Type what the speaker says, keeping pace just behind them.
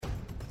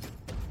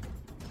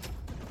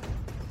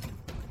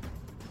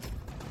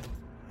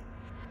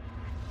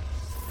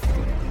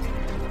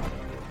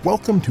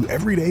Welcome to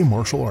Everyday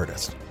Martial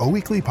Artist, a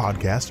weekly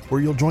podcast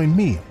where you'll join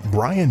me,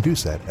 Brian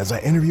Doucette, as I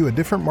interview a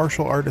different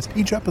martial artist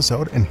each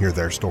episode and hear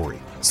their story.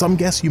 Some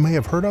guests you may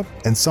have heard of,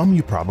 and some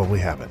you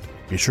probably haven't.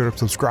 Be sure to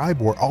subscribe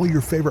where all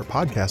your favorite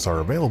podcasts are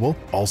available.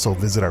 Also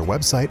visit our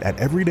website at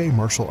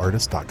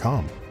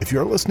everydaymartialartist.com. If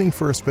you're listening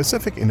for a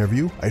specific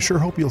interview, I sure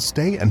hope you'll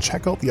stay and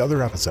check out the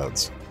other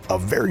episodes. A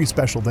very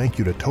special thank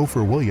you to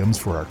Topher Williams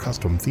for our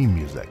custom theme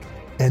music.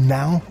 And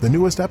now, the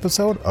newest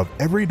episode of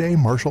Everyday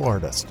Martial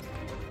Artist.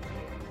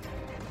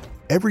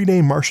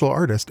 Everyday Martial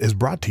Artist is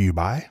brought to you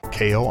by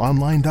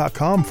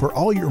KOOnline.com for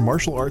all your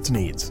martial arts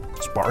needs.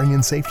 Sparring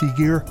and safety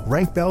gear,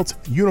 rank belts,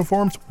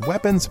 uniforms,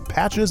 weapons,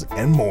 patches,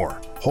 and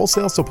more.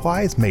 Wholesale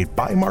supplies made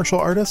by martial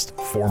artists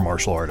for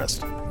martial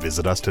artists.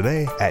 Visit us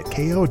today at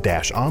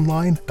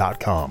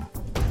KO-online.com.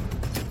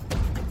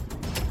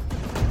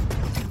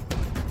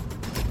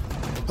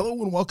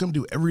 Hello and welcome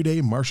to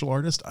Everyday Martial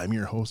Artist. I'm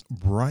your host,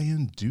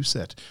 Brian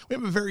Doucette. We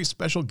have a very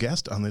special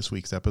guest on this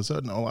week's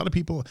episode, and a lot of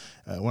people,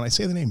 when I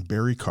say the name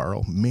Barry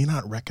Carl, may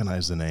not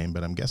recognize the name,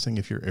 but I'm guessing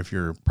if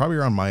you're probably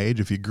around my age,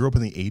 if you grew up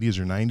in the 80s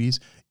or 90s,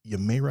 you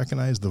may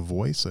recognize the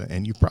voice,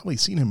 and you've probably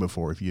seen him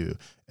before. If you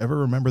ever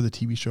remember the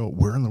TV show,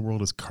 Where in the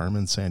World is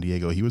Carmen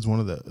Sandiego? He was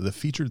one of the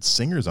featured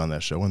singers on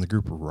that show in the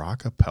group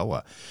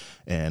Rockapella.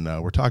 And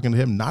we're talking to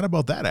him, not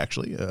about that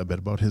actually, a bit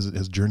about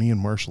his journey in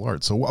martial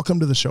arts. So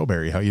welcome to the show,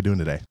 Barry. How are you doing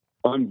today?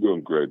 I'm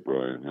doing great,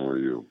 Brian. How are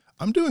you?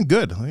 I'm doing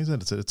good. Like I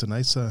said, it's a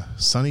nice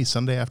sunny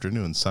Sunday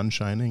afternoon, sun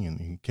shining, and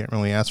you can't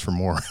really ask for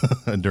more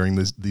during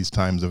these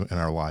times in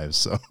our lives.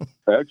 So,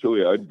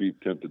 actually, I'd be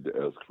tempted to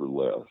ask for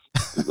less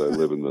because I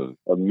live in the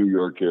New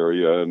York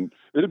area, and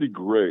it'd be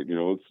great. You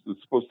know,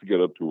 it's supposed to get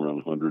up to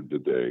around 100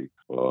 today,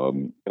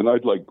 and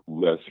I'd like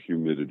less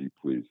humidity,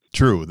 please.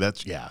 True.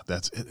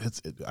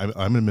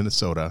 I'm in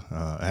Minnesota,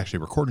 actually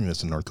recording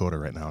this in North Dakota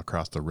right now,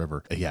 across the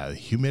river. Yeah, the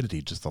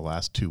humidity just the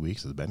last 2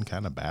 weeks has been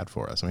kind of bad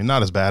for us. I mean,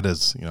 not as bad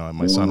as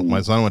my son. My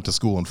son went to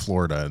school in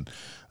Florida, and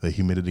the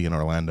humidity in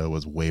Orlando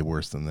was way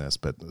worse than this.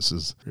 But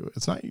it's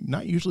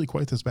not usually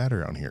quite this bad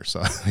around here.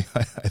 So I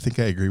think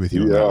I agree with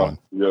you on that one.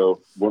 Yeah,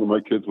 one of my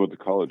kids went to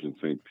college in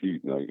St.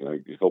 Pete, and I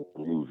helped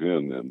move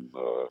in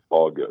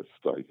August,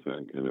 I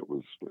think, and it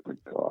was, my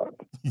God.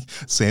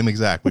 Same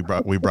exact. We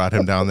brought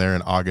him down there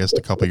in August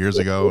a couple years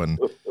ago, and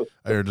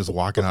I was just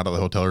walking out of the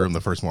hotel room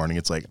the first morning.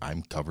 It's like,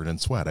 I'm covered in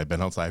sweat. I've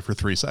been outside for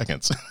 3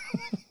 seconds.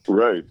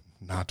 Right.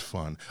 Not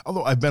fun.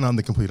 Although I've been on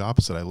the complete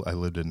opposite. I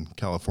lived in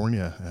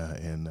California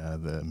in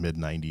the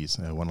mid-90s.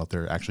 I went out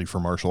there actually for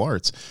martial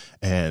arts,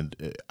 and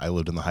I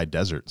lived in the high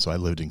desert, so I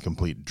lived in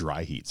complete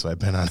dry heat. So I've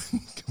been on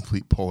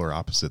complete polar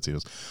opposites. It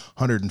was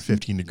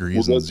 115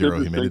 degrees and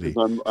zero humidity.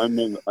 I'm a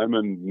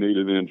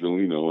native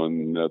Angelino,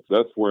 and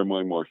that's where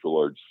my martial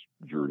arts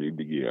journey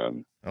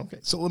began. Okay,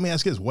 so let me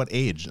ask you this: what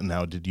age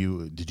now did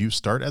you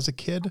start as a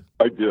kid?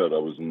 I did. I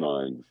was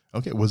 9.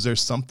 Okay, was there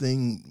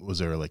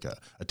like a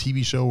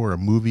TV show or a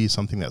movie,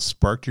 something that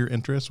sparked your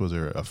interest? Was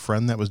there a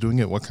friend that was doing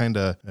it? What kind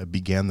of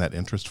began that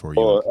interest for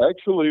you?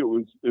 Actually,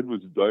 it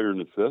was dire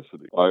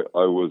necessity. I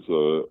was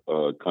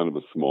a kind of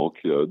a small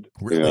kid,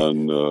 really?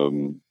 And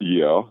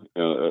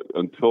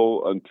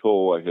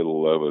until I hit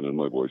 11, and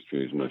my voice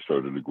changed, and I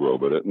started to grow.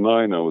 But at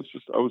 9, I was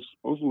a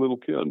little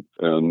kid,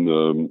 and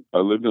I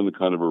lived in a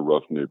kind of a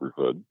rough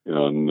neighborhood,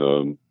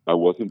 and I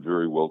wasn't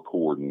very well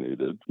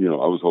coordinated.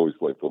 I was always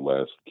like the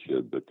last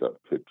kid that got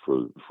picked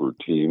for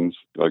teams.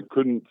 I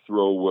couldn't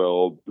throw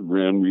well,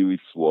 ran really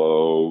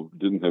slow,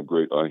 didn't have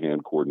great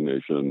eye-hand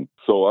coordination.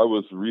 So I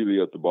was really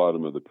at the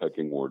bottom of the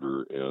pecking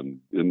order. And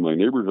in my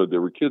neighborhood,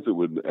 there were kids that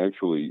would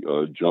actually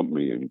jump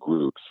me in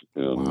groups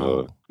and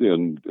wow.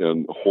 and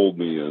hold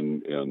me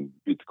and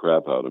beat the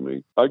crap out of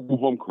me. I'd go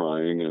home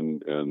crying,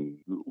 and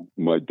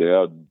my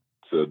dad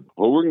said,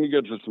 well, we're going to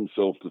get you some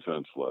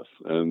self-defense lessons.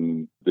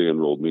 And they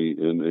enrolled me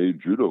in a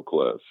judo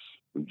class,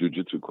 a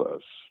jiu-jitsu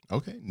class.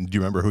 Okay. Do you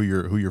remember who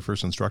your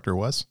first instructor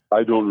was?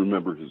 I don't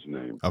remember his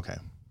name. Okay.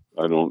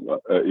 I don't,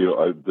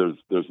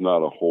 there's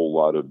not a whole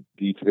lot of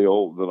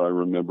detail that I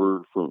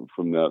remember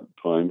from that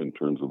time in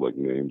terms of like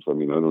names. I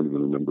mean, I don't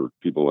even remember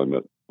people I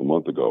met a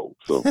month ago.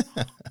 So,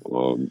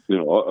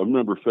 I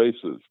remember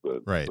faces,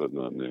 but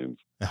not names.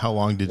 How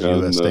long did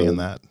you stay in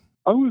that?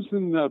 I was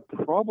in that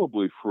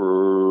probably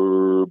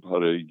for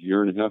about a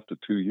year and a half to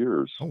 2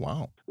 years. Oh,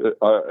 wow. It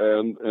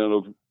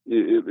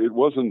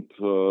wasn't,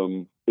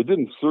 it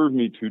didn't serve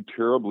me too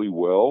terribly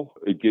well.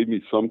 It gave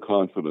me some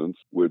confidence,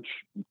 which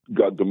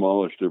got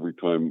demolished every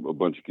time a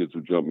bunch of kids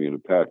would jump me in a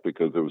pack,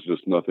 because there was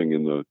just nothing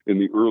in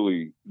the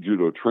early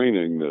judo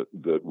training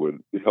that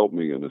would help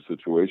me in a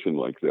situation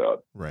like that.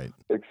 Right.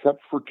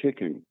 Except for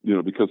kicking,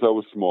 because I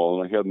was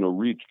small and I had no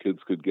reach. Kids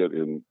could get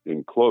in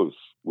close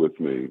with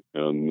me,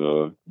 and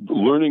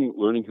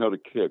learning how to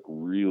kick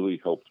really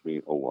helped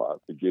me a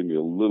lot. It gave me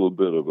a little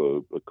bit of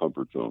a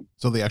comfort zone.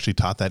 So they actually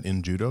taught that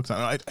in judo?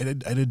 'Cause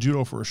I did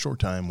judo for a short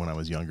time when I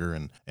was younger,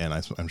 and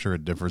I'm sure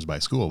it differs by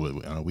school,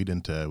 but we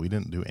didn't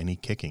do any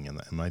kicking in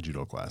my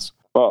judo class.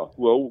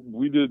 Well,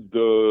 we did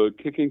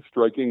kicking,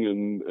 striking,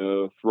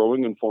 and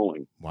throwing and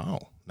falling. Wow,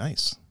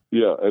 nice.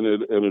 Yeah, and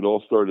it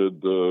all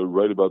started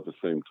right about the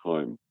same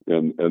time.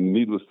 And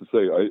needless to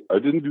say, I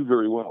didn't do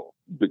very well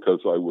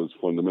because I was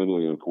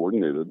fundamentally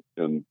uncoordinated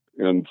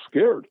and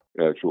scared,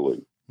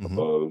 actually.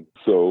 Mm-hmm.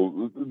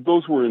 So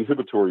those were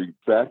inhibitory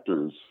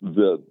factors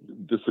that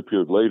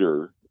disappeared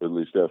later, at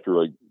least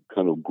after I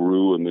kind of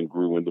grew and then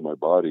grew into my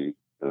body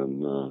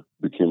and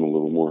became a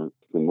little more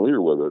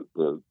familiar with it.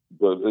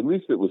 But at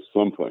least it was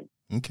something.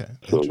 Okay,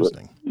 so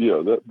interesting.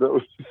 That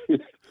was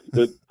it.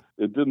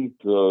 It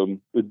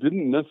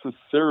didn't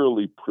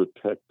necessarily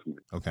protect me.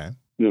 Okay.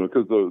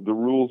 Because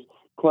the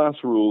class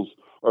rules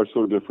are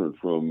so different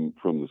from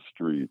the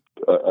street.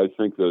 I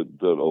think that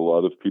a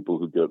lot of people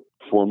who get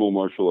formal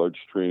martial arts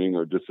training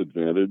are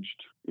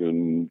disadvantaged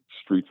in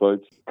street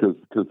fights because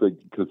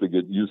they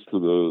get used to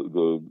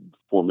the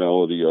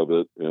formality of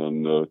it,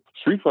 and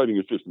street fighting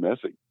is just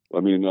messy. I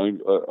mean, I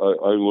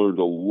learned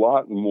a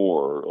lot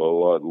more a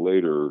lot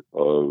later.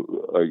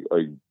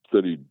 I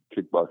studied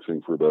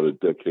kickboxing for about a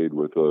decade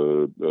with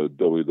a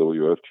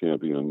WWF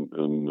champion,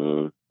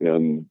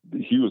 and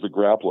he was a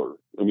grappler.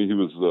 I mean, he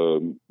was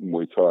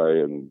Muay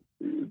Thai and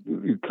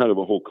kind of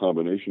a whole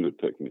combination of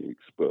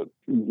techniques. But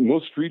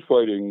most street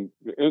fighting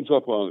you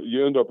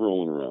end up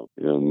rolling around,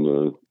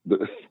 and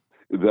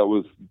that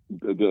was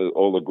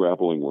all the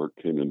grappling work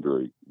came in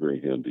very, very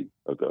handy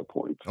at that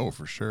point. Oh,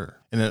 for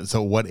sure. And then,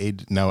 so what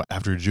age now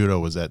after judo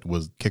was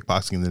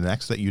kickboxing the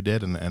next that you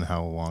did, and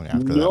how long after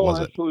that was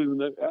it? No,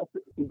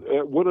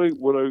 actually,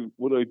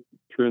 what I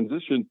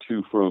transitioned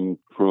to from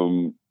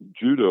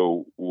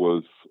judo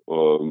was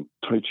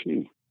Tai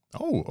Chi.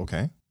 Oh,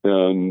 okay.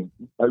 And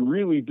I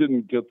really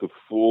didn't get the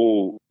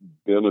full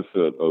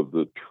benefit of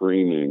the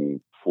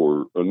training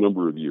for a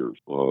number of years,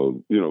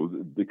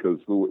 because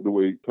the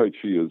way Tai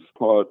Chi is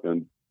taught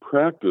and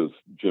practiced,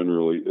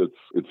 generally,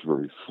 it's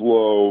very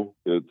slow,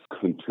 it's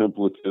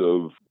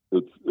contemplative.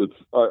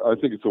 I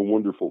think it's a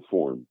wonderful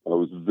form. I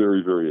was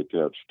very, very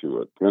attached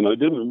to it. And I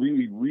didn't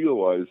really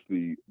realize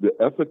the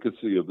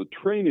efficacy of the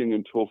training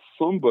until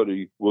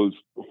somebody was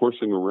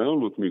horsing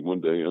around with me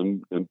one day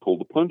and pulled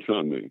a punch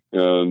on me.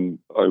 And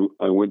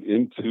I went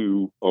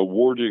into a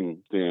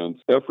warding stance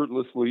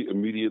effortlessly,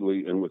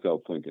 immediately, and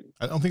without thinking.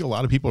 I don't think a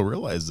lot of people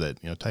realize that,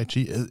 Tai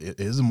Chi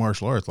is a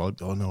martial art.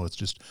 Oh no, it's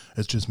just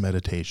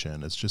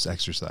meditation. It's just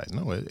exercise.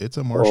 No, it's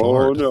a martial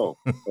art.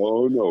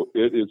 Oh no,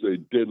 it is a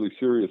deadly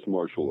serious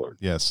martial art.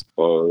 Yes.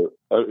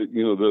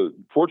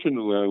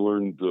 Fortunately, I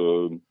learned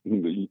the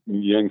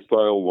Yang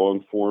style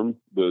long form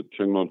that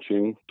Cheng Man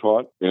Ching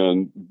taught,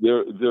 and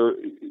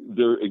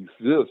there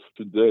exists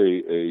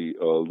today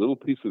a little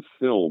piece of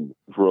film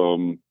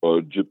from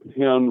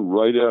Japan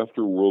right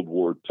after World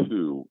War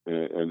II,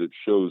 and it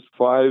shows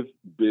 5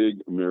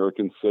 big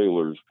American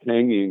sailors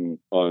hanging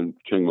on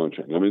Cheng Man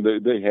Ching. I mean,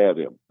 they had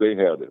him.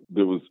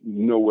 There was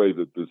no way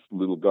that this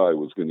little guy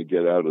was going to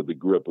get out of the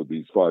grip of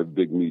these 5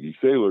 big meaty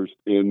sailors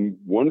in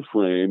one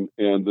frame,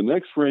 and the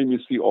next frame you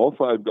see all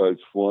 5 guys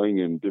flying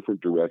in different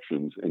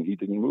directions, and he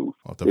didn't move.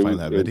 I'll have to find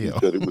that video. He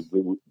said it was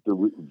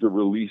the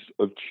release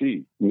of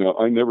chi. Now,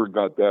 I never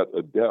got that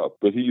adept,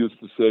 but he used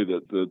to say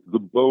that the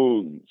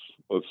bones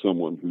of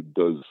someone who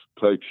does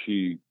Tai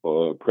Chi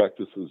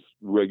practices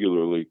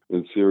regularly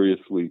and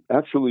seriously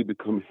actually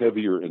become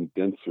heavier and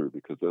denser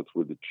because that's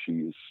where the chi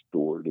is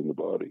stored in the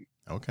body.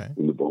 Okay.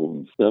 In the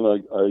bones. And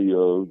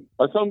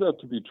I found that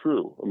to be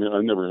true. I mean,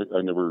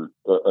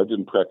 I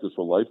didn't practice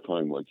a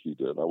lifetime like he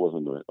did. I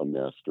wasn't a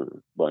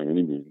master by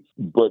any means,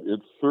 but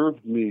it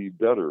served me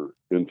better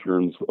in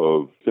terms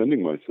of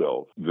defending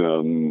myself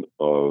than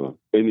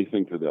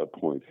anything to that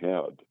point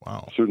had.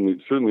 Wow.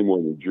 Certainly more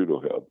than judo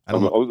had. I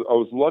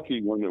was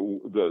lucky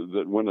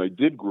that when I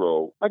did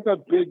grow, I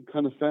got big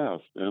kind of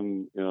fast,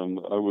 and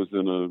I was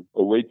in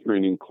a weight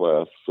training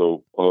class,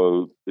 so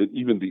it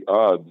evened the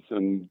odds,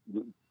 and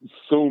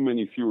so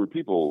many fewer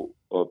people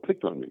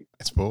picked on me.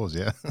 I suppose,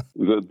 yeah.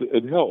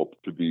 It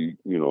helped to be,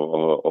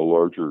 a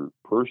larger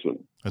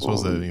person. I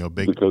suppose the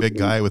big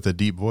guy with a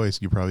deep voice,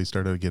 you probably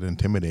started to get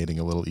intimidating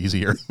a little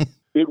easier.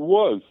 It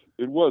was,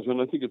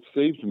 and I think it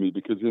saved me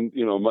because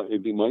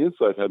my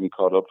inside hadn't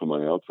caught up to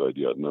my outside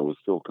yet, and I was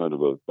still kind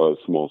of a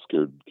small,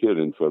 scared kid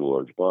inside a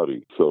large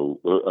body. So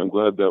I'm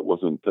glad that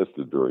wasn't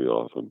tested very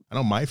often. I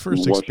know my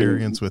first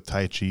experience with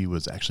Tai Chi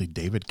was actually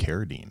David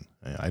Carradine.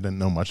 I didn't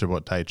know much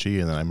about Tai Chi,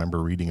 and then I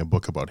remember reading a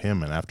book about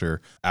him. And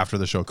after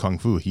the show Kung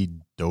Fu, he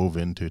dove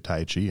into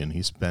Tai Chi, and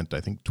he spent,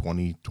 I think,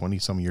 20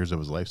 some years of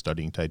his life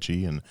studying Tai Chi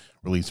and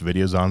released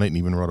videos on it and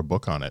even wrote a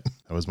book on it.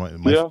 That was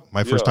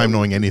my first time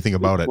knowing anything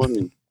about it.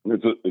 Funny.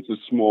 It's a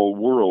small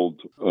world.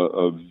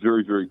 A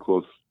very, very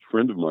close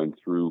friend of mine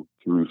through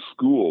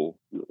school,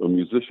 a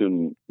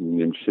musician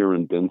named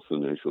Sharon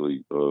Benson,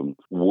 actually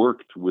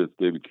worked with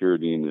David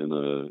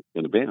Carradine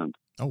in a band.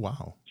 Oh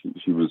wow!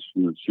 She was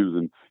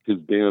in his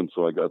band,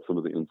 so I got some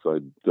of the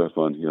inside stuff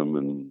on him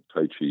and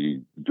Tai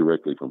Chi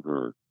directly from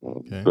her.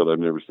 Okay. But I've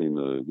never seen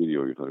the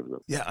video you're talking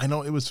about. Yeah, I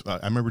know it was. I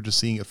remember just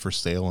seeing it for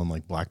sale in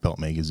like Black Belt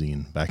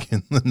magazine back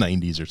in the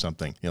 '90s or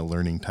something.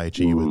 Learning Tai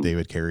Chi with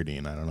David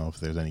Carradine. I don't know if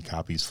there's any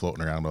copies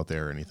floating around out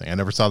there or anything. I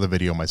never saw the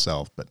video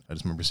myself, but I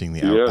just remember seeing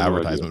the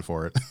advertisement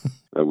for it.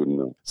 I wouldn't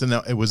know. So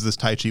now, was this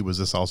Tai Chi, was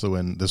this also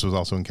this was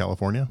also in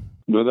California?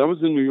 No, that was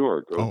in New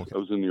York. Okay. I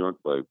was in New York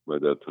by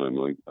that time.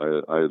 Like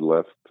I had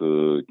left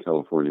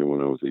California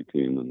when I was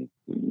 18 and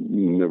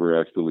never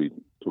actually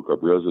took up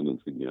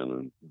residence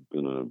again. I've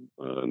been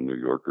a New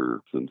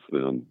Yorker since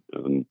then.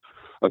 And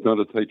I found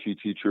a Tai Chi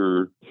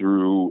teacher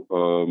through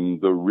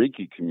the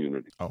Reiki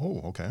community.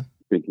 Oh, okay.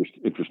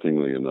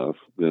 Interestingly enough,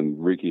 then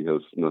Reiki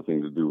has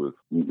nothing to do with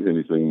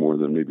anything more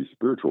than maybe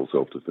spiritual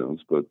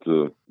self-defense, but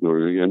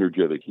or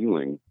energetic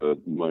healing.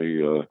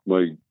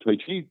 My Tai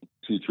Chi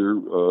teacher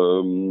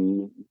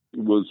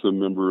was a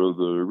member of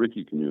the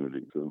Reiki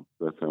community, so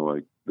that's how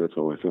I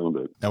found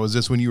it. Now, was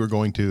this when you were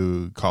going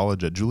to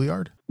college at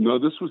Juilliard? No,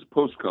 this was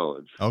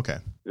post-college. Okay.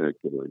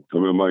 Actually, I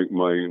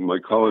mean, my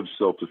college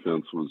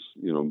self-defense was,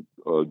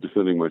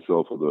 defending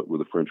myself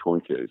with a French horn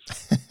case.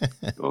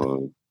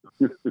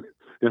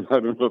 And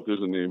I don't know if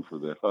there's a name for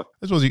that.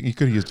 I suppose you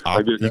could have used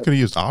opera. You could have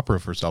used opera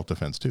for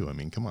self-defense too. I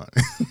mean, come on.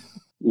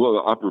 Well, the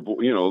opera,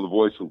 the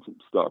voice will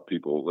stop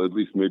people, at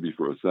least maybe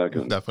for a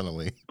second.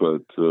 Definitely.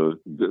 But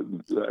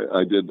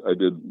I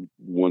did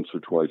once or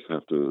twice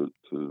have to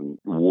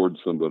ward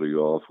somebody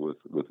off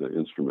with an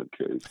instrument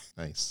case.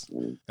 Nice.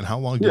 And how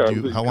long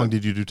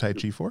did you do Tai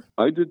Chi for?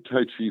 I did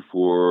Tai Chi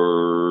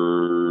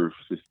for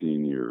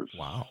 15 years.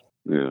 Wow.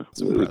 Yeah,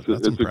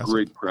 it's a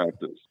great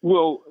practice.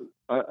 Well,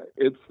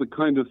 it's the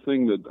kind of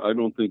thing that I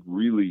don't think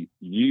really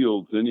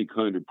yields any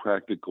kind of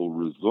practical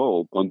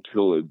result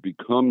until it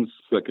becomes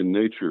second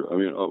nature. I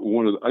mean,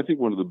 I think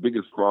one of the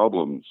biggest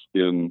problems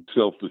in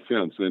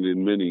self-defense and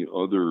in many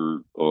other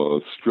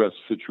stress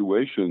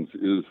situations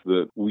is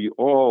that we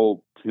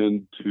all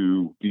tend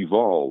to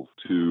devolve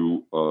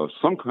to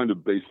some kind of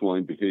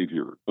baseline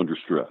behavior under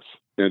stress.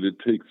 And it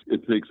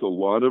takes a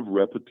lot of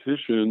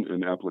repetition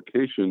and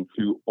application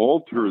to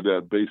alter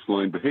that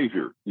baseline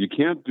behavior. You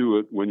can't do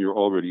it when you're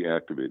already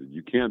activated.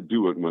 You can't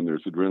do it when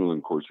there's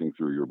adrenaline coursing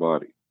through your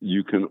body.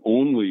 You can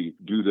only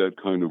do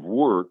that kind of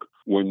work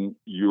when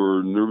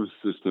your nervous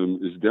system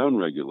is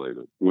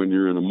downregulated, when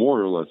you're in a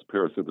more or less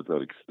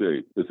parasympathetic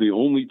state. It's the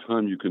only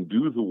time you can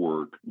do the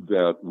work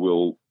that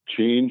will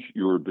change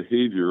your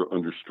behavior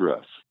under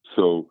stress.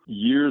 So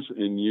years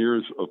and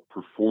years of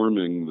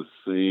performing the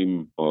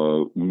same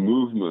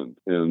movement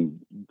and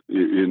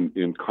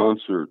in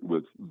concert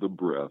with the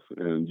breath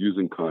and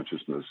using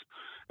consciousness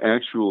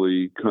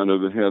actually kind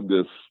of had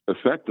this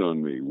effect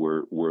on me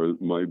where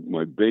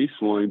my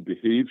baseline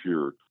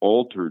behavior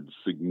altered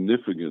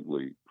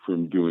significantly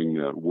from doing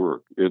that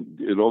work.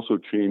 It also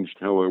changed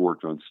how I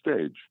worked on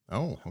stage.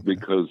 Oh, okay.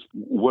 Because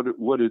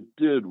what it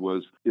did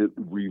was it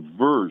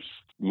reversed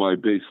my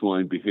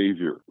baseline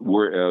behavior.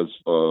 Whereas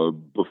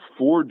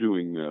before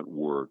doing that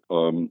work,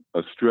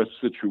 a stress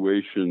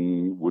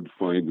situation would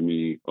find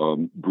me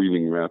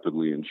breathing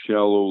rapidly and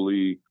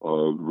shallowly,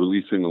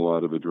 releasing a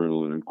lot of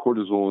adrenaline and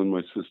cortisol in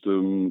my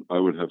system. I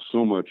would have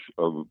so much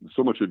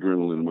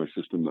adrenaline in my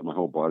system that my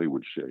whole body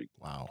would shake.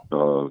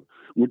 Wow.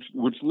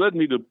 Which led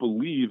me to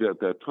believe at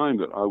that time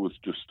that I was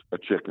just a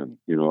chicken.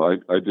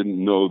 I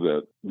didn't know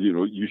that,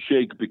 you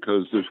shake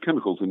because there's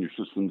chemicals in your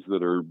systems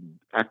that are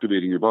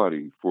activating your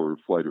body for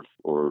flight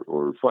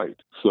or fight.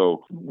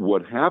 So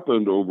what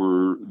happened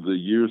over the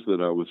years that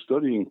I was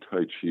studying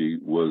Tai Chi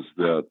was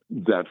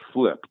that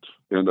flipped.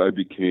 And I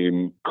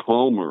became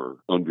calmer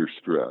under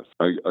stress.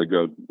 I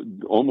got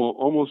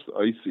almost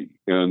icy,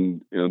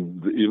 and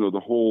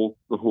the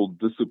whole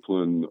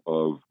discipline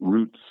of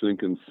root,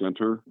 sink, and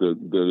center that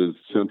is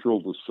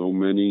central to so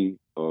many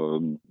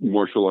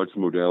martial arts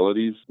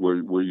modalities,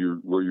 where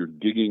you're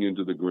digging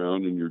into the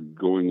ground and you're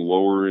going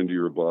lower into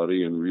your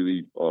body and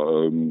really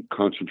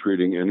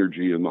concentrating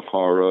energy in the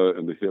hara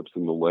and the hips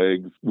and the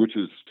legs, which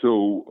is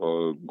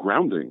so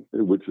grounding,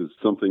 which is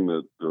something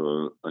that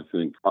I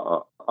think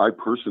I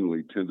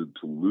personally tended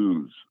to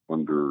lose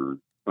under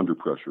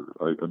pressure.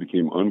 I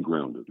became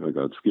ungrounded. I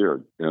got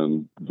scared,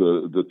 and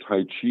the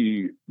Tai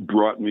Chi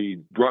brought me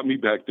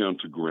back down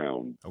to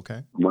ground.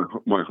 Okay.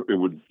 It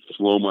would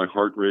slow my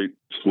heart rate,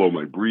 slow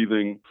my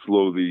breathing,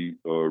 slow the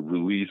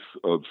release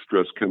of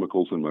stress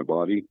chemicals in my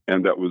body,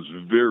 and that was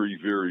very,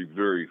 very,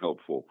 very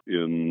helpful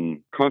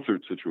in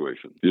concert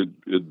situations. It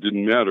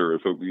didn't matter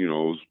if I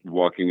was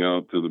walking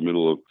out to the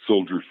middle of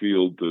Soldier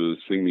Field to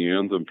sing the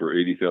anthem for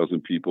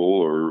 80,000 people,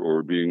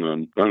 or being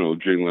on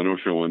Jay Leno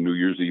show on New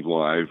Year's Eve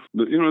live.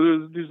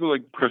 These are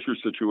like pressure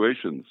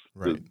situations,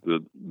 right,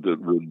 that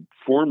would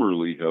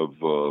formerly have,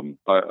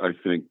 I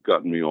think,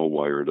 gotten me all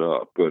wired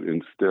up. But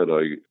instead,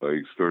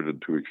 I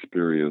started to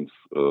experience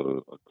a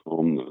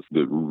calmness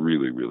that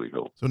really, really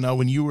helped. So now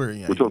when you were...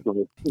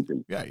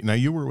 now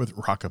you were with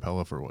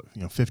Rockapella for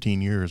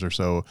 15 years or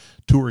so,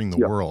 touring the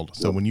world.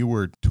 So when you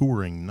were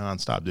touring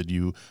nonstop, did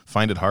you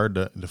find it hard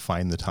to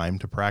find the time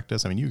to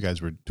practice? I mean, you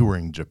guys were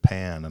touring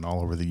Japan and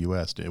all over the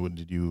U.S.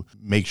 Did you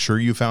make sure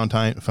you found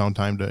time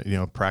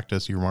to practice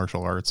practice your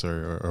martial arts,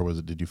 or was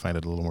it? Did you find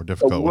it a little more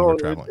difficult when you Well, were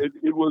traveling?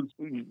 it was.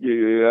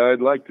 Yeah,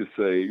 I'd like to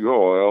say, I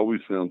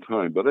always found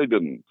time, but I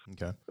didn't.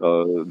 Okay.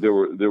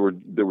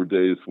 There were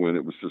days when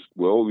it was just,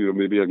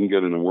 maybe I can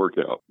get in a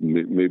workout,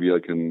 maybe I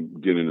can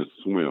get in a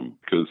swim,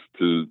 because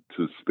to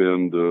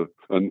spend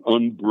an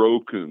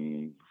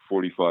unbroken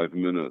 45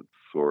 minutes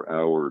or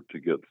hour to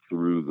get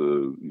through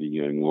the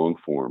Yang long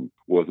form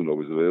wasn't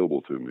always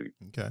available to me.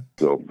 Okay.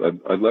 So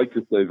I'd like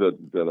to say that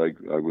I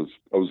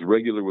was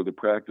regular with the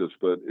practice,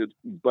 but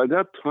by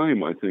that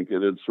time I think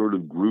it had sort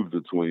of grooved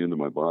its way into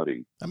my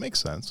body. That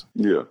makes sense.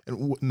 Yeah.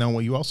 And now,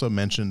 you also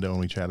mentioned when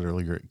we chatted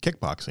earlier,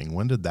 kickboxing.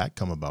 When did that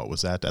come about?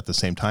 Was that at the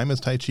same time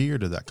as Tai Chi, or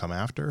did that come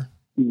after?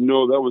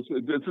 No,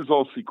 this is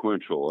all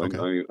sequential.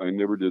 Okay. I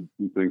never did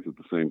two things at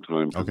the same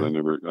time because Okay.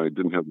 I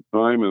didn't have the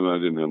time and I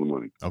didn't have the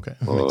money. Okay,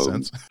 that makes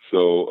sense.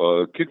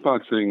 So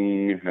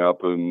kickboxing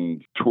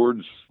happened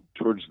towards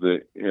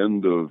the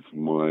end of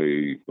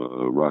my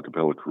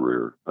rockapella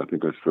career. I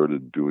think I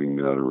started doing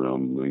that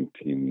around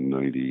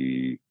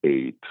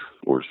 1998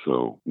 or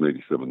so,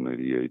 97,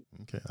 98.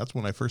 Okay, that's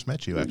when I first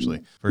met you,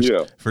 actually.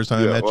 Yeah. First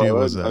time I met you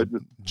was I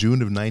just,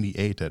 June of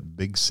 98 at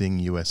Big Sing,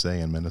 USA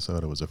in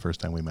Minnesota was the first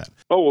time we met.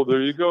 oh, well,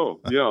 there you go.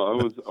 Yeah, I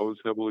was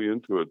heavily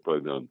into it by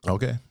then.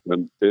 Okay.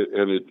 And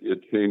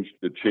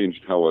it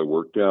changed how I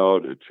worked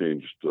out. It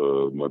changed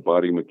my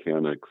body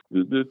mechanics.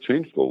 It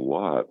changed a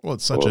lot. Well,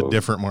 it's such a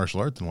different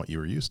martial art than what you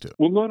were used to.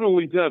 Well, not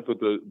only that, but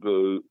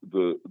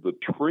the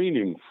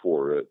training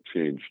for it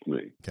changed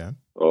me. Okay.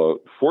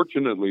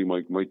 Fortunately,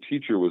 my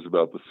teacher was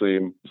about the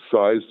same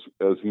size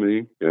as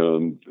me,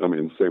 and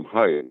same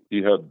height.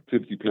 He had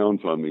 50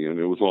 pounds on me, and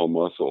it was all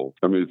muscle.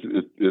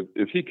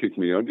 If he kicked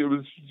me, it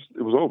was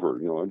over.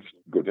 I'd just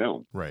go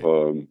down. Right.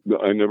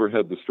 I never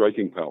had the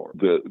striking power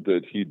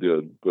that he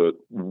did. But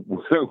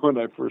when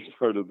I first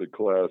started the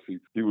class, he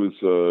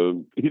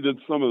did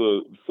some of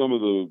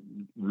the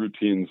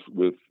routines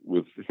with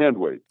hand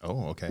weights.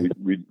 Oh, okay.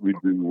 We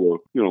do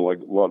like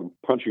a lot of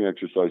punching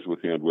exercise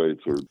with hand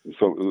weights, or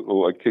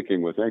like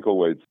kicking with ankle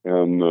weights.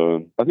 And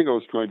I think I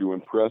was trying to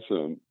impress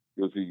him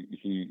because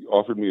he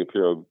offered me a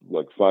pair of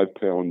like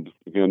 5-pound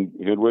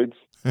hand weights.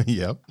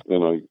 Yep.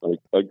 And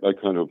I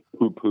kind of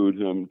poo-pooed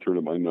him, turned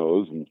up my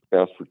nose, and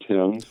asked for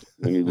 10s.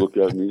 And he looked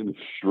at me and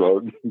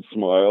shrugged and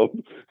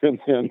smiled and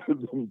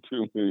handed them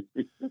to me.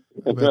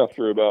 And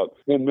after about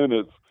 10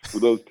 minutes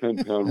with those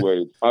 10-pound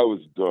weights, I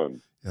was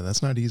done. Yeah,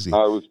 that's not easy.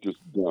 I was just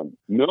done.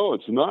 No,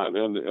 it's not.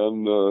 And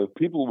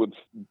people would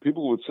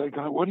say,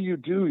 "God, what do?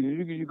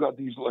 You got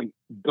these like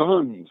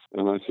guns."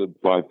 And I said,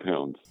 5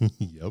 pounds. Yep.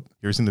 You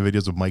ever seen the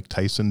videos of Mike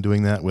Tyson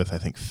doing that with, I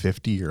think,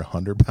 50 or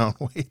 100-pound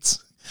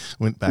weights?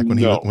 When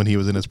he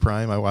was in his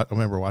prime, I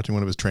remember watching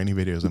one of his training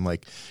videos. I'm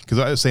like, because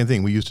I was the same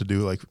thing. We used to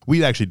do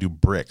we'd actually do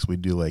bricks.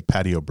 We'd do like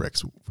patio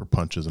bricks for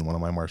punches in one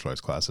of my martial arts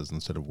classes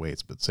instead of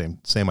weights, but same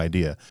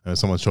idea. And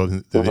someone showed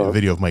me the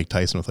video of Mike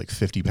Tyson with like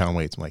 50-pound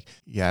weights. I'm like,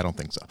 yeah, I don't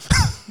think so.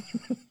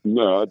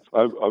 No,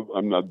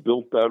 I'm not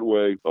built that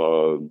way.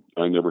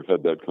 I never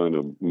had that kind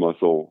of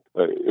muscle.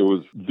 It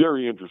was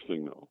very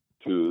interesting though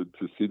to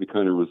see the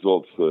kind of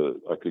results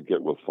that I could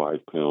get with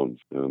 5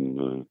 pounds,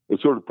 and it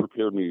sort of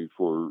prepared me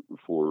for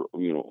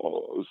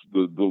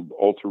the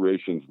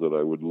alterations that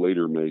I would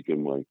later make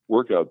in my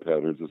workout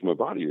patterns as my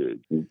body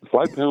aged.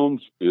 5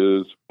 pounds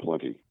is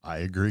plenty. I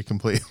agree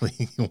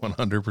completely,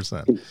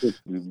 100%.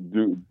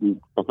 Do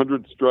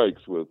 100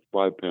 strikes with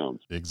 5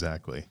 pounds.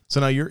 Exactly. So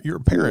now you're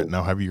a parent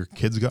now. Have your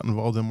kids got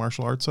involved in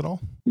martial arts at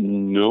all?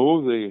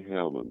 No, they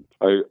haven't.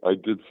 I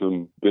did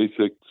some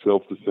basic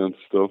self-defense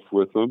stuff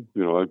with them.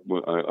 I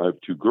have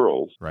 2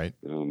 girls, right?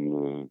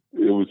 And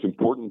it was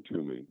important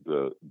to me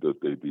that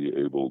they be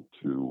able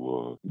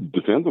to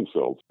defend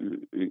themselves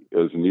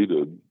as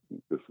needed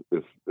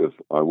if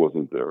I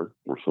wasn't there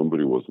or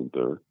somebody wasn't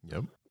there.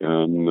 Yep.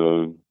 And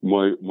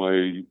my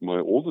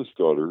oldest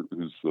daughter,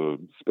 who's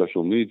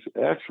special needs,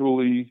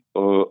 actually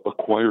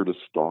acquired a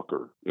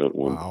stalker at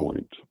one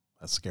point.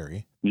 That's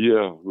scary.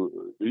 Yeah,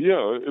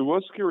 it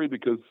was scary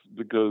because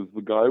the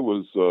guy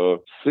was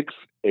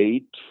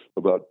 6'8",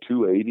 about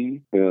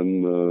 280,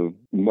 and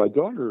my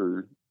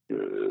daughter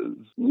is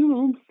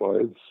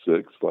 5'6",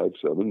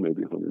 5'7",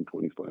 maybe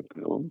 125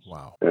 pounds.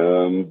 Wow.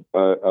 And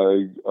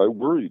I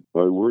worried.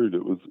 It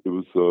was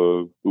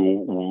the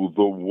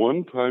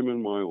one time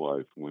in my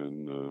life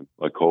when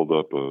I called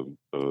up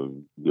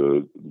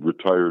the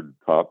retired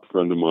cop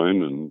friend of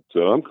mine and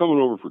said, "I'm coming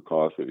over for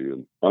coffee,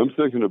 and I'm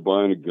thinking of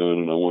buying a gun,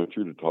 and I want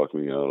you to talk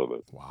me out of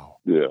it." Wow.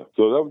 Yeah.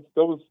 So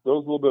that was a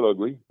little bit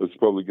ugly. This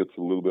probably gets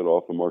a little bit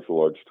off the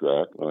martial arts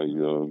track.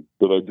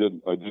 But I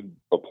did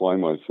apply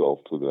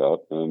myself to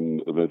that,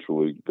 and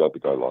eventually got the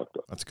guy locked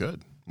up. That's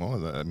good. Well,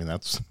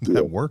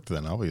 that worked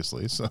then,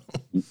 obviously. So.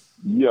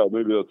 Yeah,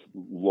 maybe that's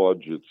law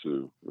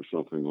jitsu or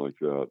something like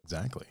that.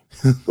 Exactly.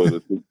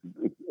 But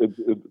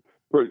it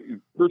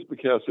first became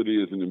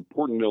perspicacity is an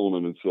important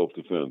element in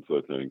self-defense,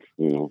 I think.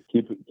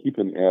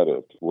 Keeping at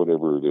it,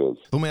 whatever it is.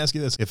 Let me ask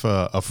you this. If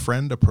a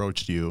friend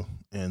approached you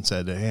and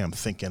said, hey, I'm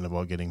thinking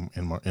about getting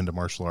into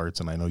martial arts,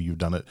 and I know you've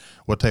done it,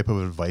 what type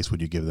of advice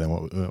would you give them?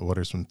 What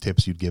are some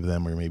tips you'd give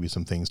them, or maybe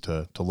some things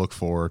to look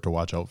for, to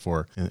watch out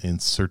for in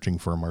searching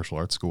for a martial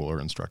arts school or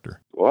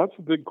instructor? Well, that's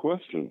a big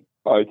question.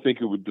 I think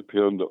it would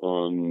depend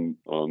on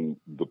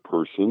the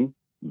person,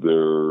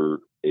 their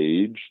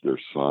age, their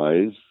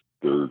size,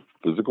 their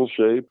physical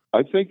shape.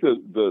 I think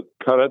that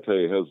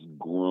karate has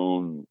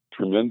grown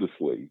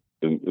tremendously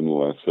in the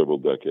last several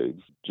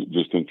decades,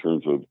 just in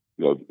terms of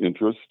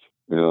interest.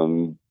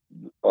 And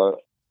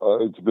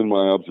it's been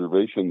my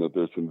observation that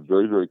there's some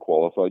very, very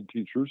qualified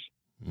teachers,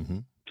 mm-hmm.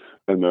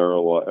 and there are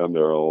a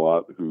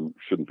lot who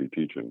shouldn't be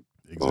teaching.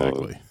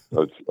 Exactly.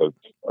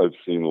 I've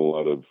seen a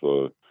lot of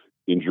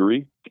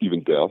injury,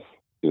 even death,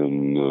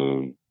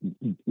 in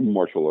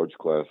martial arts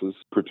classes,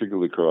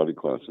 particularly karate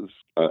classes.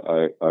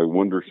 I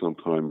wonder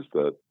sometimes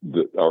that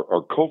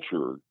our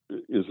culture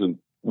isn't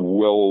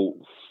well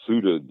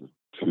suited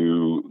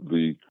to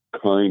the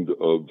kind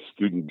of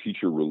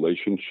student-teacher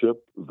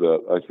relationship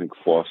that I think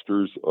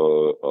fosters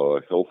a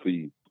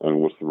healthy, I don't know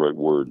what's the right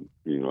word,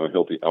 a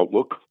healthy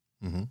outlook.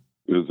 Mm-hmm.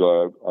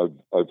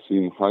 I've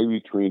seen highly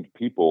trained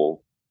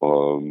people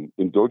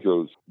in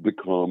dojos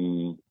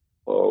become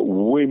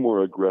way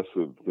more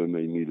aggressive than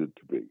they needed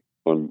to be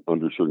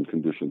under certain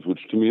conditions, which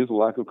to me is a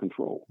lack of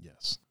control.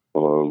 Yes.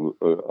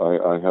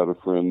 I had a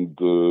friend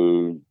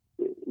whose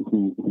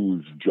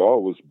jaw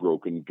was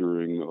broken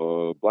during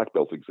a black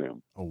belt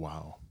exam. Oh,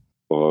 wow.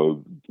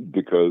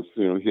 Because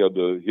he had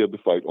to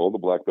fight all the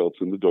black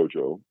belts in the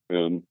dojo,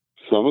 and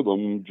some of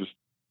them just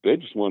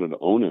wanted to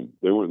own him.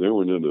 They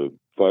weren't into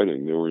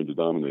fighting; they were into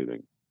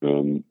dominating.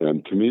 And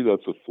to me,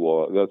 that's a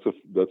flaw.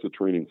 That's a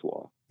training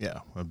flaw.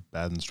 Yeah, a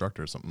bad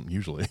instructor or something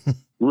usually.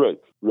 Right.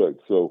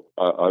 So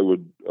I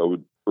would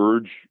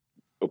urge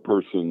a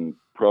person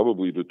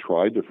probably to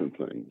try different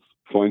things,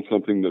 find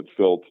something that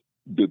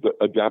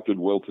adapted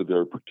well to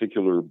their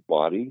particular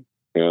body,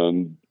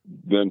 and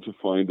then to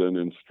find an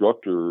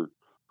instructor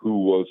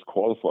who was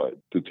qualified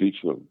to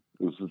teach them.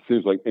 It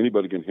seems like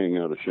anybody can hang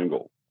out a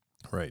shingle.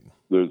 Right.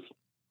 There's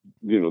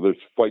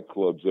fight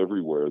clubs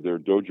everywhere. There are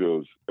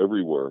dojos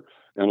everywhere.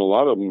 And a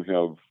lot of them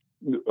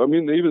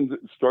they even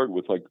start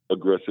with like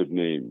aggressive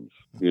names,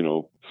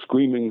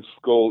 Screaming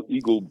Skull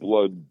Eagle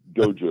Blood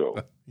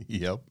Dojo.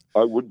 Yep.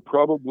 I would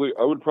probably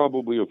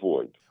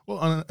avoid.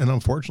 Well, and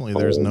unfortunately,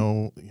 there's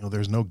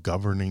no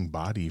governing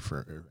body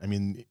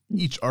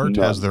each art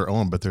has their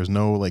own, but there's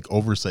no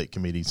oversight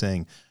committee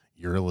saying,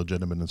 you're a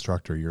legitimate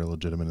instructor.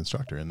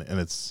 And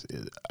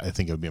I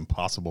think it would be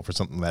impossible for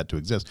something like that to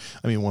exist.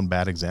 I mean, one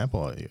bad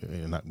example,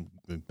 not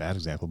a bad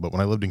example, but when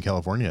I lived in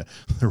California,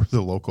 there was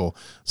a local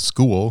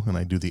school, and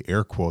I do the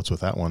air quotes with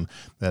that one,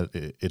 that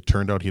it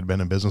turned out he'd been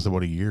in business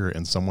about a year,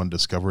 and someone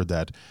discovered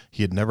that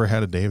he had never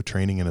had a day of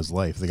training in his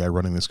life. The guy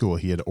running the school,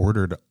 he had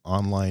ordered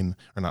ordered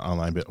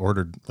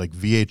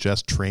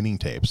VHS training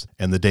tapes,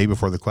 and the day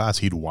before the class,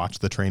 he'd watch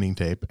the training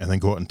tape and then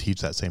go out and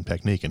teach that same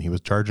technique, and he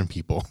was charging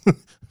people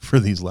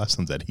for these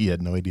lessons that he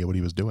had no idea what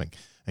he was doing,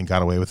 and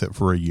got away with it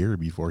for a year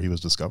before he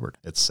was discovered.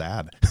 It's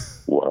sad.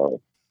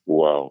 Wow.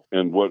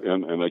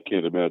 And I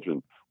can't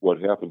imagine what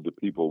happened to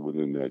people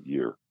within that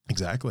year.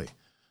 Exactly.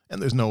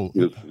 And there's no,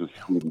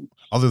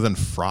 other than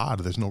fraud,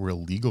 there's no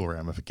real legal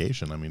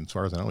ramification. I mean, as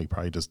far as I know, he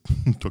probably just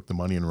took the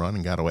money and run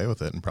and got away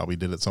with it, and probably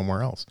did it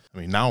somewhere else. I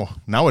mean,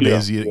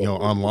 nowadays,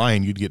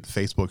 online, you'd get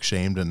Facebook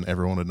shamed and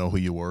everyone would know who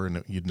you were,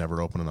 and you'd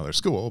never open another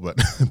school. But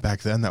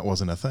back then, that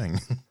wasn't a thing.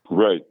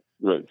 Right.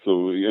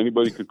 So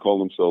anybody could call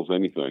themselves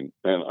anything.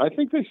 And I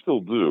think they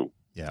still do.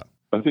 Yeah.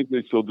 I think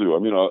they still do. I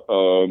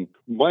mean,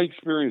 my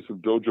experience of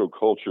dojo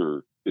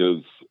culture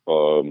is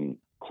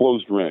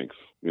closed ranks,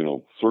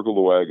 circle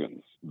the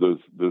wagons.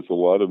 There's a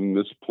lot of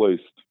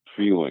misplaced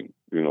feeling,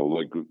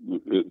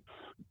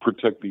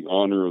 protect the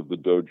honor of the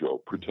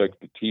dojo, protect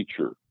the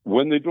teacher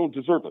when they don't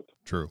deserve it.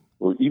 True.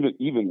 Or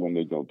even when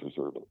they don't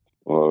deserve it.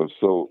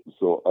 So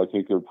I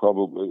think they're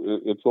probably,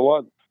 it's a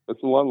lot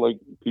like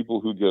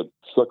people who get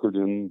suckered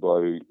in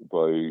by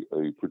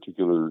a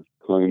particular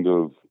kind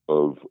of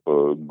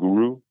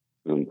guru.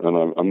 And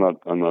I'm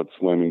not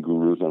slamming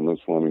gurus. I'm not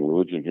slamming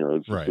religion here.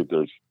 It's just that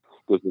there's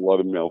a lot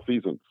of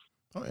malfeasance.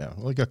 Oh yeah,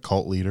 like a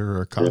cult leader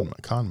or a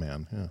con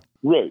man. Yeah.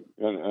 Right,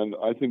 and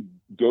I think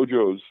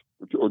dojos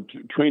or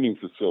training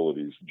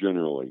facilities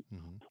generally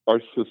are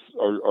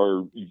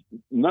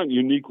not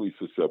uniquely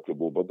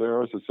susceptible, but they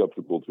are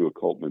susceptible to a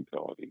cult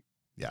mentality.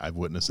 Yeah, I've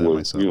witnessed that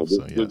myself.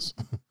 Yes.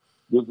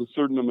 There's a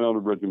certain amount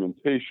of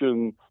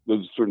regimentation.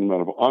 There's a certain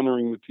amount of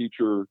honoring the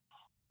teacher.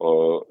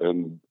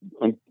 And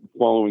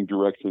following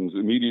directions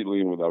immediately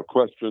and without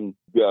question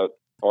that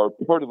are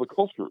part of the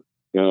culture.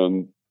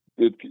 And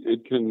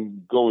it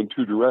can go in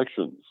two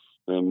directions.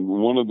 And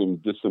one of them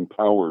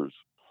disempowers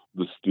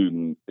the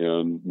student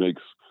and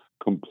makes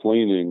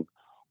complaining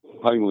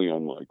highly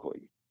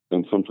unlikely.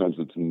 And sometimes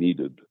it's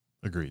needed.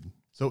 Agreed.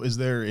 So is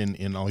there,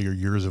 in all your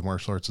years of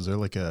martial arts, is there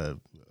like a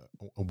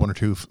one or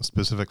two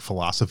specific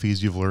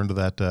philosophies you've learned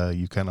that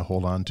you kind of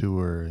hold on to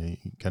or you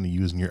kind of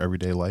use in your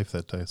everyday life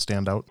that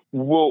stand out?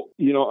 Well,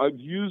 I've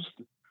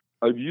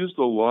used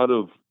a lot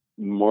of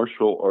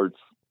martial arts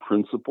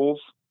principles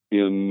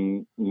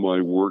in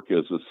my work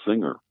as a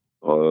singer.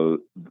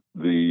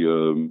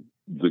 The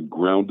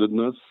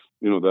groundedness,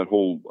 that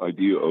whole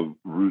idea of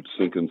root,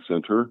 sink, and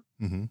center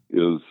Mm-hmm.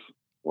 is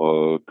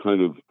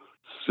kind of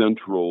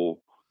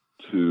central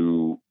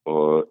to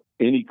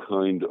any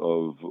kind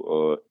of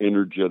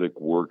energetic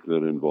work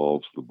that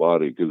involves the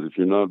body. Because if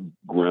you're not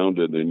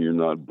grounded and you're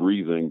not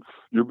breathing,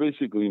 you're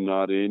basically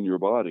not in your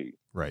body.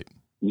 Right.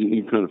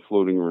 You're kind of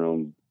floating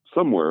around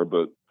somewhere,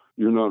 but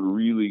you're not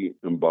really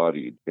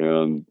embodied.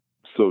 And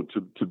so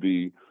to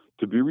be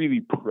really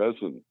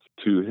present,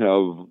 to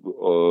have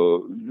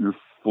your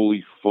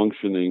fully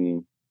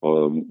functioning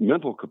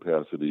mental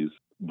capacities,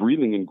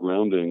 breathing and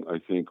grounding, I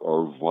think,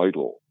 are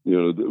vital.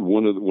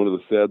 One of the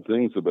sad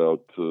things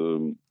about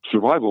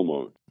survival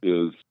mode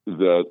is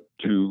that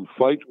to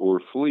fight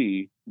or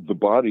flee, the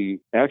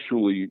body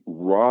actually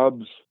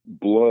robs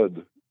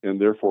blood and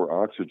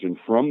therefore oxygen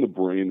from the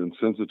brain and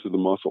sends it to the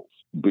muscles,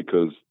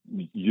 because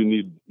you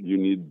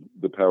need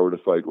the power to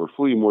fight or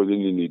flee more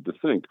than you need to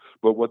think.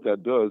 But what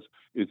that does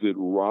is it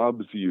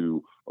robs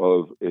you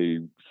of a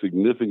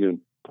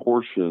significant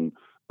portion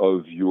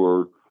of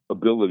your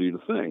ability to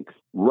think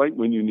right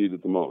when you need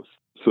it the most.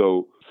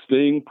 So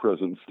staying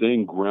present,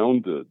 staying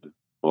grounded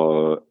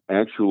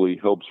actually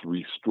helps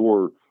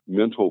restore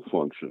mental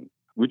function,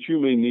 which you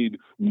may need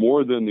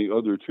more than the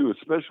other two,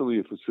 especially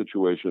if a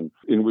situation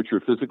in which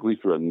you're physically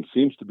threatened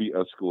seems to be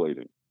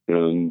escalating.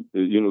 And,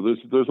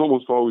 there's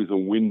almost always a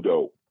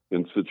window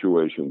in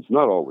situations,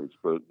 not always,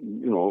 but,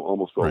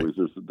 almost always.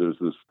 Right.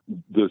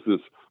 There's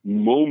this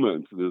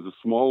moment, there's a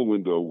small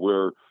window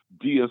where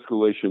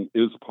de-escalation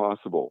is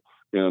possible.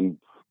 And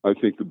I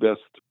think the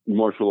best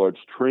martial arts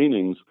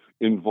trainings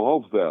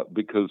involve that,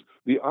 because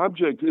the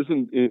object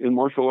isn't in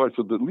martial arts,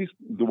 at least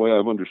the way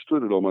I've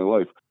understood it all my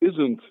life,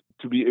 isn't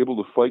to be able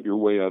to fight your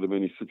way out of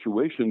any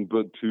situation,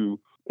 but to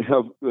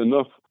have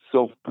enough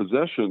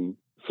self-possession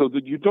so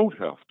that you don't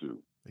have to.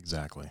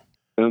 Exactly.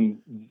 And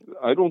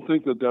I don't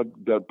think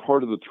that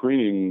part of the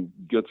training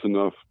gets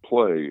enough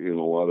play in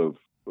a lot of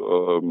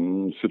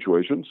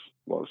situations,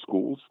 a lot of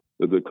schools.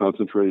 The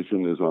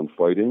concentration is on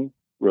fighting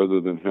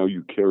rather than how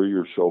you carry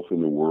yourself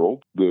in the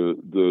world. The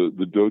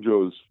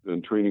dojos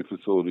and training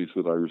facilities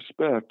that I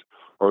respect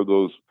are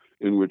those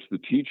in which the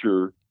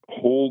teacher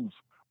holds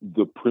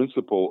the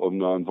principle of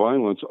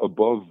nonviolence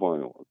above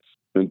violence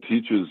and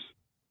teaches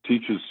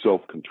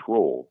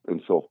self-control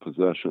and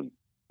self-possession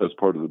as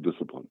part of the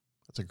discipline.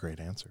 That's a great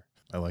answer.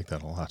 I like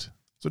that a lot.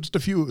 So just a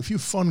few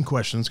fun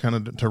questions kind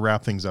of to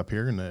wrap things up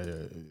here.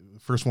 And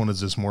first one is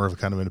just more of a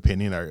kind of an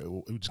opinion.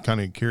 I'm just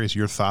kind of curious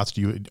your thoughts.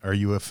 Are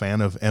you a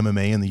fan of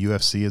MMA and the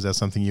UFC? Is that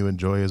something you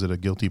enjoy? Is it a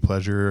guilty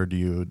pleasure, or do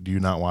you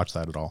not watch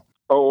that at all?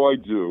 Oh, I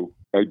do.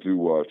 I do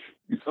watch.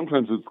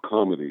 Sometimes it's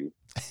comedy,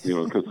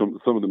 because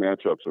some of the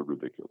matchups are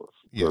ridiculous.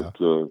 Yeah.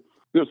 But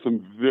there's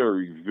some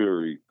very,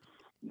 very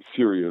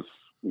serious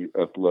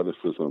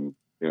athleticism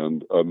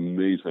and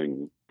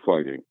amazing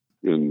fighting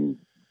in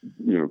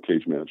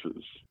cage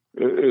matches.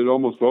 It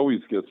almost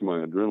always gets my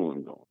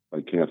adrenaline going.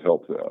 I can't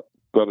help that,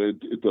 but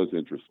it does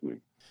interest me.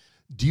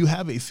 Do you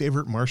have a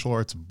favorite martial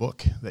arts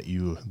book that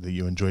you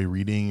enjoy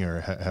reading or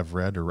have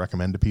read or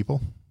recommend to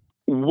people?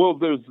 Well,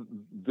 there's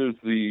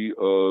the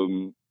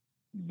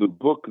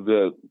book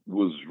that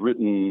was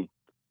written.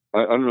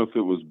 I don't know if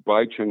it was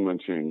by Cheng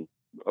Man-ching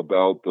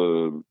about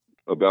Tai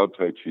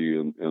Chi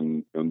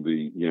and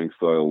the Yang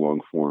style long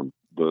form,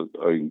 but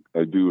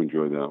I do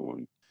enjoy that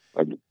one.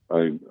 I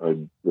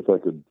if I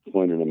could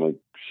find it on my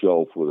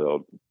shelf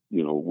without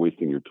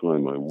wasting your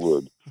time, I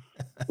would.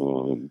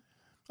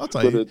 I'll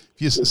tell you. If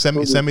you send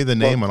me the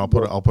name, and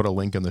I'll put a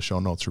link in the show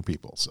notes for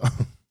people. So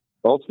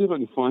I'll see if I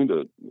can find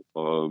it,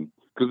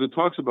 because it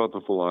talks about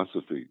the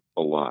philosophy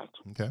a lot.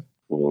 Okay.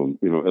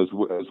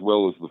 As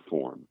well as the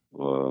form,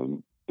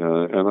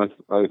 and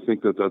I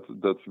think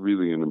that's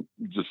really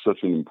just such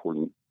an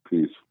important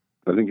piece.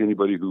 I think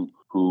anybody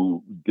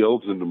who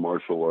delves into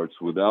martial arts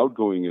without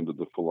going into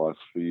the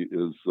philosophy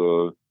is,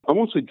 I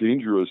won't say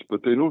dangerous,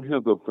 but they don't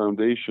have the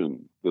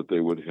foundation that they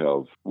would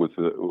have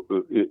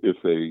if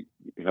they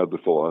had the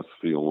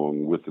philosophy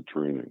along with the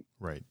training.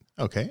 Right.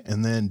 Okay.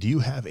 And then do you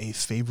have a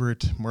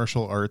favorite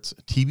martial arts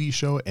TV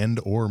show and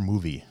or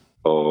movie?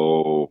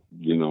 Oh,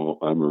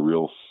 I'm a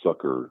real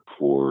sucker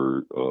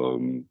for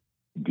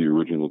the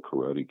original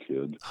Karate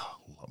Kid.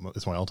 Oh,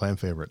 it's my all-time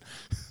favorite.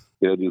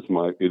 It is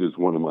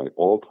one of my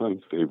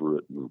all-time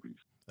favorite movies.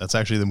 That's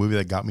actually the movie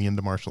that got me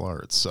into martial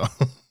arts. So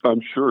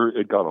I'm sure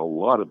it got a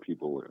lot of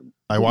people in.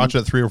 I watch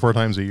it 3 or 4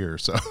 times a year.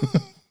 So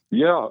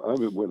yeah,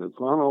 when it's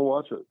on, I'll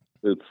watch it.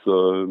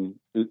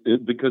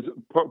 It's because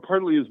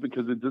partly is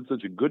because it did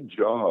such a good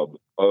job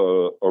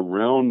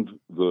around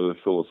the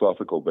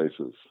philosophical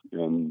basis,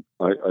 and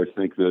I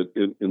think that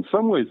in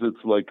some ways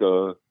it's like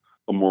a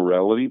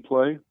morality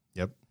play.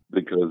 Yep.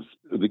 Because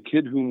the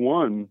kid who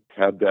won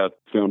had that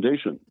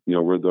foundation,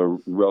 where the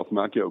Ralph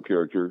Macchio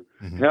character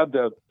had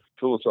that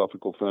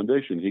philosophical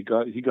foundation. He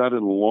got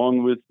it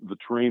along with the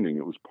training.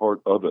 It was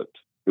part of it.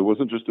 It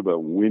wasn't just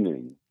about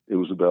winning. It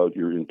was about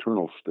your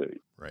internal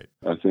state. Right.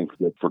 I think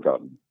that's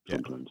forgotten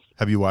sometimes.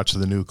 Have you watched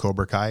the new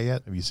Cobra Kai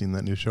yet? Have you seen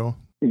that new show?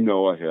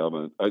 No, I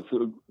haven't.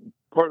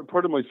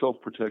 Part of my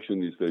self-protection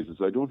these days is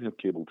I don't have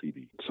cable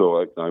TV.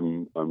 So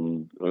I'm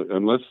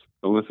unless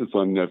it's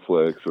on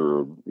Netflix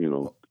or,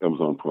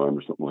 Amazon Prime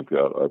or something like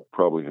that, I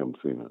probably haven't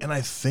seen it. And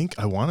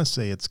I want to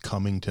say it's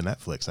coming to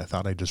Netflix. I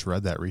thought I just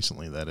read that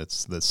recently, that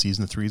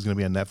season 3 is going to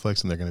be on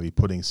Netflix, and they're going to be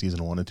putting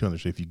season 1 and 2 on there.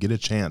 So if you get a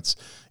chance,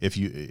 if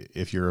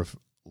you're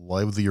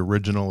love the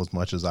original as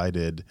much as I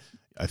did,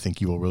 I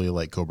think you will really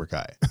like Cobra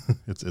Kai.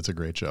 It's a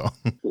great show.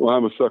 Well,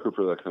 I'm a sucker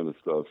for that kind of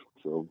stuff.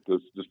 So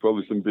there's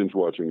probably some binge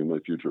watching in my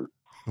future.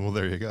 Well,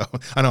 there you go.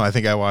 I know. I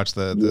think I watched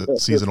the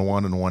season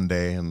 1 in one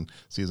day and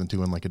season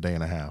 2 in like a day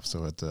and a half.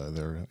 So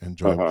they're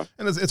enjoyable,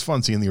 and it's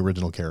fun seeing the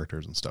original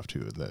characters and stuff too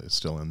that is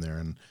still in there.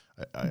 And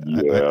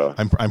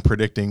I'm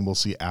predicting we'll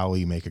see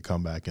Allie make a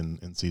comeback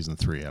in season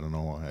 3. I don't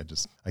know.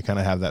 I kind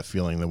of have that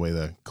feeling the way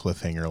the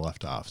cliffhanger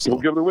left off. So.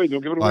 Don't give it away.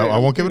 I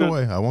won't give it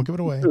away. I won't give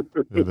it away.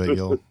 But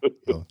you'll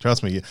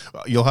trust me.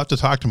 You'll have to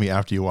talk to me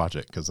after you watch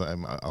it, because I'd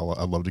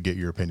love to get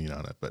your opinion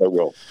on it. But I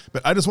will.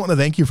 But I just want to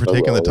thank you for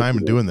taking the time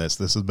and doing this.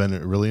 This has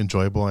been really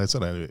enjoyable. Like I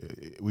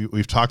said,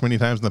 we've talked many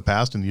times in the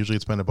past, and usually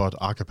it's been about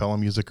a cappella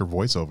music or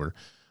voiceover.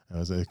 It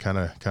was kind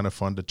of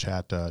fun to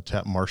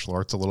chat martial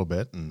arts a little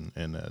bit, and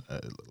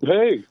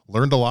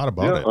learned a lot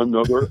about it.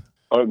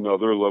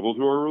 Another level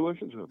to our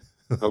relationship.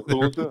 How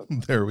cool is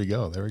that? There we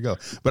go.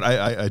 But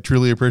I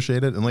truly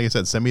appreciate it. And like I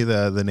said, send me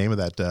the name of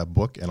that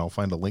book, and I'll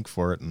find a link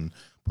for it and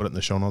put it in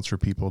the show notes for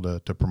people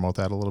to promote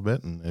that a little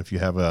bit. And if you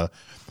have a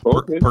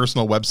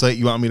personal website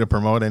you want me to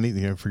promote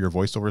for your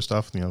voiceover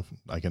stuff,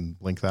 I can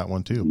link that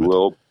one too.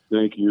 Well,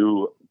 thank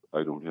you.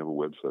 I don't have a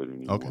website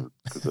anymore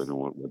because I don't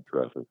want web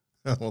traffic.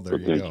 Well, there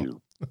you go. Thank you.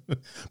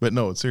 But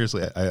no,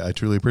 seriously, I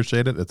truly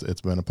appreciate it.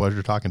 It's been a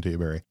pleasure talking to you,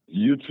 Barry.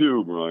 You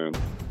too, Brian.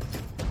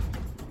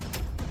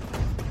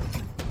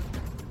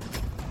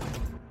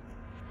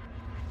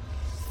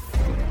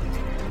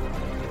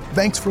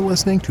 Thanks for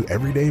listening to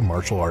Everyday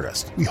Martial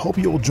Artist. We hope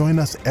you will join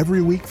us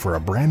every week for a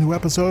brand new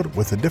episode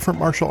with a different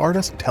martial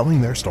artist telling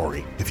their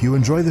story. If you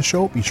enjoy the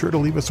show, be sure to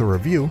leave us a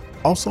review.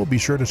 Also, be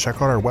sure to check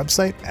out our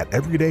website at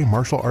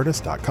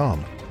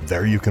everydaymartialartist.com.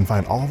 There you can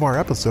find all of our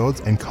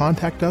episodes and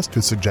contact us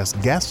to suggest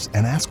guests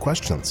and ask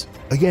questions.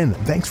 Again,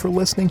 thanks for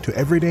listening to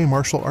Everyday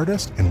Martial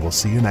Artist, and we'll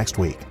see you next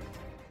week.